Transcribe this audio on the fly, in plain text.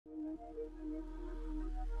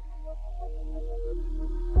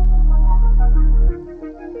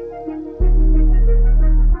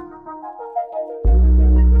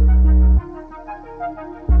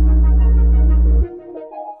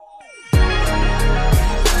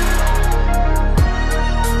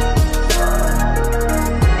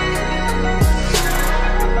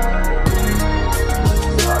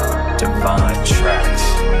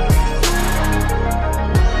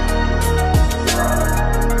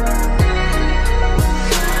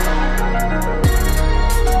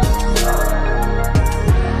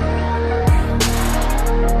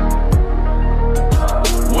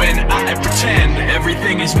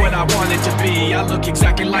Everything is what I want it to be. I look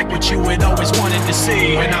exactly like what you had always wanted to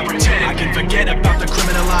see. When I pretend, I can forget about the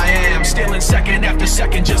criminal I am, stealing second after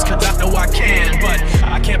second just cause I know I can. But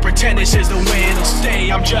I can't pretend this is the way it'll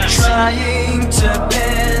stay. I'm just trying to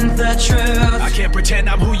bend the truth. I can't pretend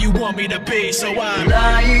I'm who you want me to be, so I'm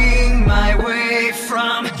lying my way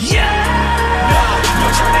from you. No, no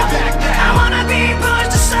turning back now. I wanna be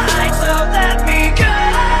pushed aside, so let me go.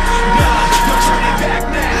 No, no turning back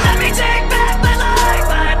now. Let me take back my life,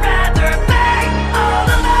 I'd rather be all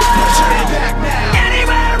alone. No turning back now.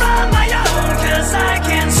 Anywhere on my own, cause I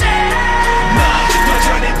can say no, no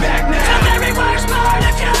turning back now. the very worst part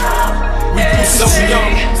of you is so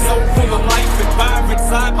young, me. so full of life and vibrant,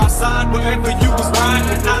 side by side, wherever you was riding.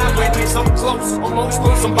 I went so close, almost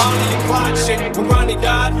on some Bonnie and Clyde shit. When Ronnie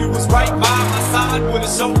died, you was right by my side, with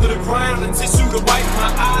a shoulder to ground and tissue to wipe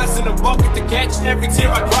my eyes, and a bucket to catch every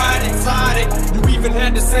tear I cried inside it. You even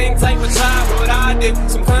had the same type of childhood I did.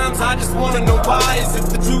 Sometimes I just wanna know why. Is it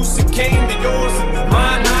the juice that came to yours and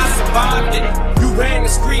mine? I survived it. You ran the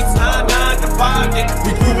streets, I 9 to 5 it.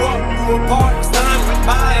 We grew up, grew apart, as time went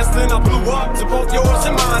by us, then I blew up to both yours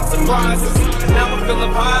and mine surprises. And now I feel a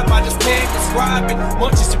vibe, I just can't describe it.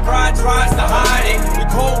 Much as your pride tries to hide it, the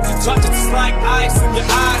cold you touch it, just like ice in your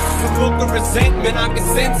eyes. It's a look of resentment, I can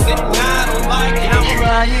sense it, and I don't like it. I'm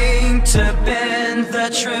trying to bend the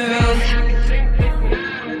truth,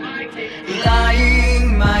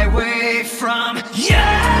 lying my way from you.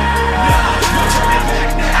 No, no turning back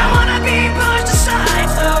now. I wanna be pushed aside,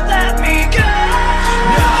 so let me go.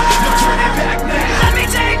 No, no turning back now. Let me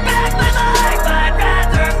take back my life, I'd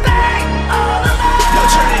rather be all alone. No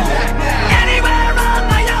turning back now. Anywhere on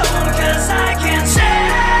my own, cause I can say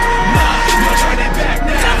No, no turning back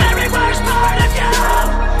the now. very worst part of you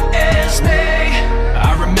is me.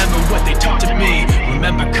 I remember what they taught to me.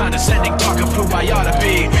 Remember condescending talk of who I ought to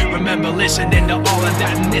be. Remember listening to all of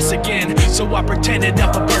that and this again. So I pretended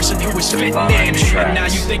up a person who was fitting in. And now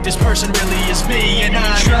you think this person really is me. And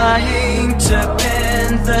I'm Trying to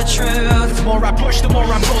bend the truth, the more I push, the more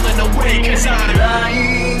I'm pulling away. Cause I'm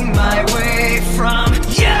lying my way from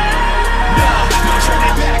you. no, no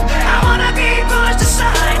turning back I now. wanna be pushed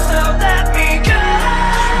aside,